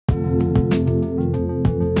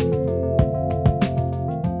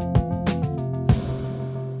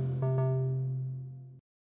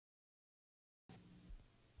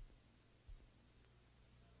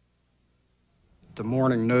the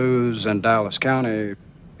morning news in Dallas County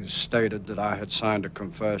stated that I had signed a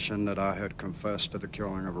confession, that I had confessed to the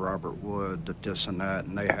killing of Robert Wood, that this and that,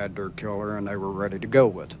 and they had their killer and they were ready to go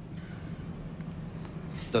with it.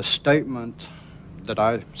 The statement that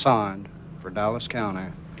I signed for Dallas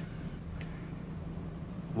County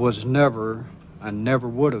was never, and never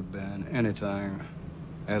would have been, anything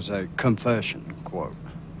as a confession, quote,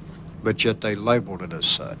 but yet they labeled it as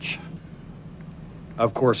such.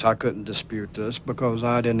 Of course, I couldn't dispute this because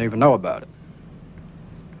I didn't even know about it.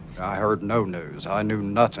 I heard no news. I knew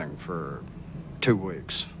nothing for 2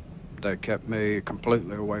 weeks. They kept me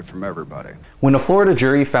completely away from everybody. When a Florida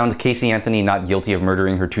jury found Casey Anthony not guilty of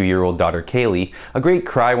murdering her 2-year-old daughter Kaylee, a great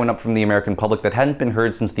cry went up from the American public that hadn't been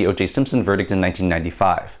heard since the O.J. Simpson verdict in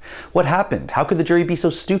 1995. What happened? How could the jury be so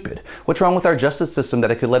stupid? What's wrong with our justice system that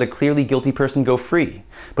it could let a clearly guilty person go free?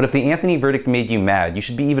 But if the Anthony verdict made you mad, you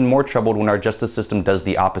should be even more troubled when our justice system does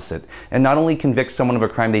the opposite, and not only convicts someone of a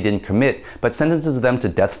crime they didn't commit, but sentences them to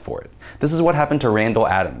death for it. This is what happened to Randall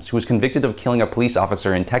Adams, who was convicted of killing a police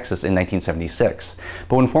officer in Texas in 1976.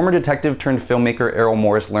 But when former detective turned filmmaker Errol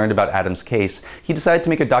Morris learned about Adams' case, he decided to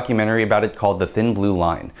make a documentary about it called The Thin Blue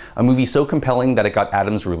Line, a movie so compelling that it got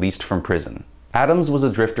Adams released from prison. Adams was a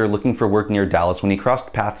drifter looking for work near Dallas when he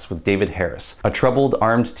crossed paths with David Harris, a troubled,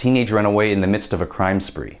 armed teenage runaway in the midst of a crime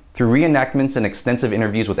spree. Through reenactments and extensive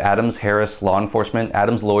interviews with Adams, Harris, law enforcement,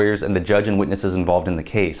 Adams' lawyers, and the judge and witnesses involved in the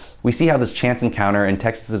case, we see how this chance encounter and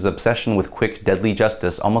Texas's obsession with quick, deadly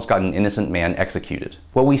justice almost got an innocent man executed.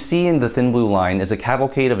 What we see in The Thin Blue Line is a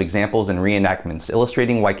cavalcade of examples and reenactments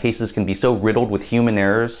illustrating why cases can be so riddled with human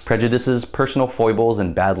errors, prejudices, personal foibles,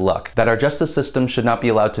 and bad luck, that our justice system should not be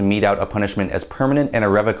allowed to mete out a punishment as permanent and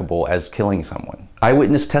irrevocable as killing someone.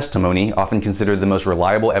 Eyewitness testimony, often considered the most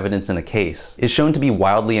reliable evidence in a case, is shown to be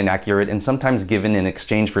wildly inaccurate and sometimes given in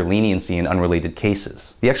exchange for leniency in unrelated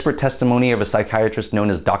cases. The expert testimony of a psychiatrist known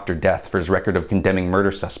as Dr. Death for his record of condemning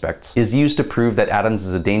murder suspects is used to prove that Adams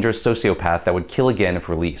is a dangerous sociopath that would kill again if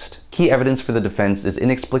released. Key evidence for the defense is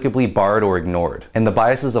inexplicably barred or ignored, and the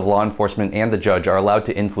biases of law enforcement and the judge are allowed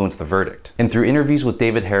to influence the verdict. And through interviews with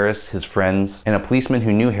David Harris, his friends, and a policeman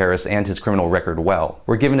who knew Harris and his criminal record well,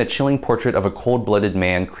 we're given a chilling portrait of a cold-blooded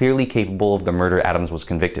man clearly capable of the murder Adams was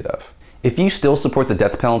convicted of. If you still support the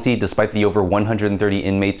death penalty despite the over 130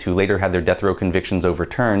 inmates who later had their death row convictions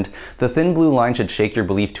overturned, The Thin Blue Line should shake your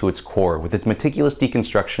belief to its core with its meticulous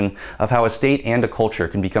deconstruction of how a state and a culture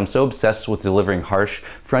can become so obsessed with delivering harsh,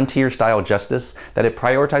 frontier-style justice that it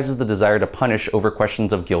prioritizes the desire to punish over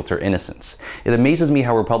questions of guilt or innocence. It amazes me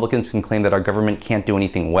how Republicans can claim that our government can't do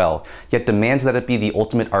anything well, yet demands that it be the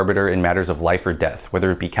ultimate arbiter in matters of life or death,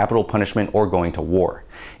 whether it be capital punishment or going to war.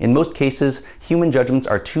 In most cases, human judgments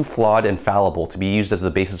are too flawed and fallible to be used as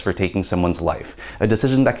the basis for taking someone's life, a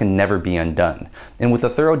decision that can never be undone. And with a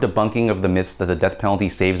thorough debunking of the myths that the death penalty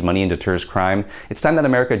saves money and deters crime, it's time that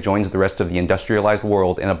America joins the rest of the industrialized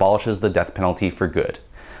world and abolishes the death penalty for good.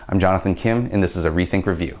 I'm Jonathan Kim, and this is a ReThink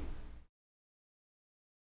Review.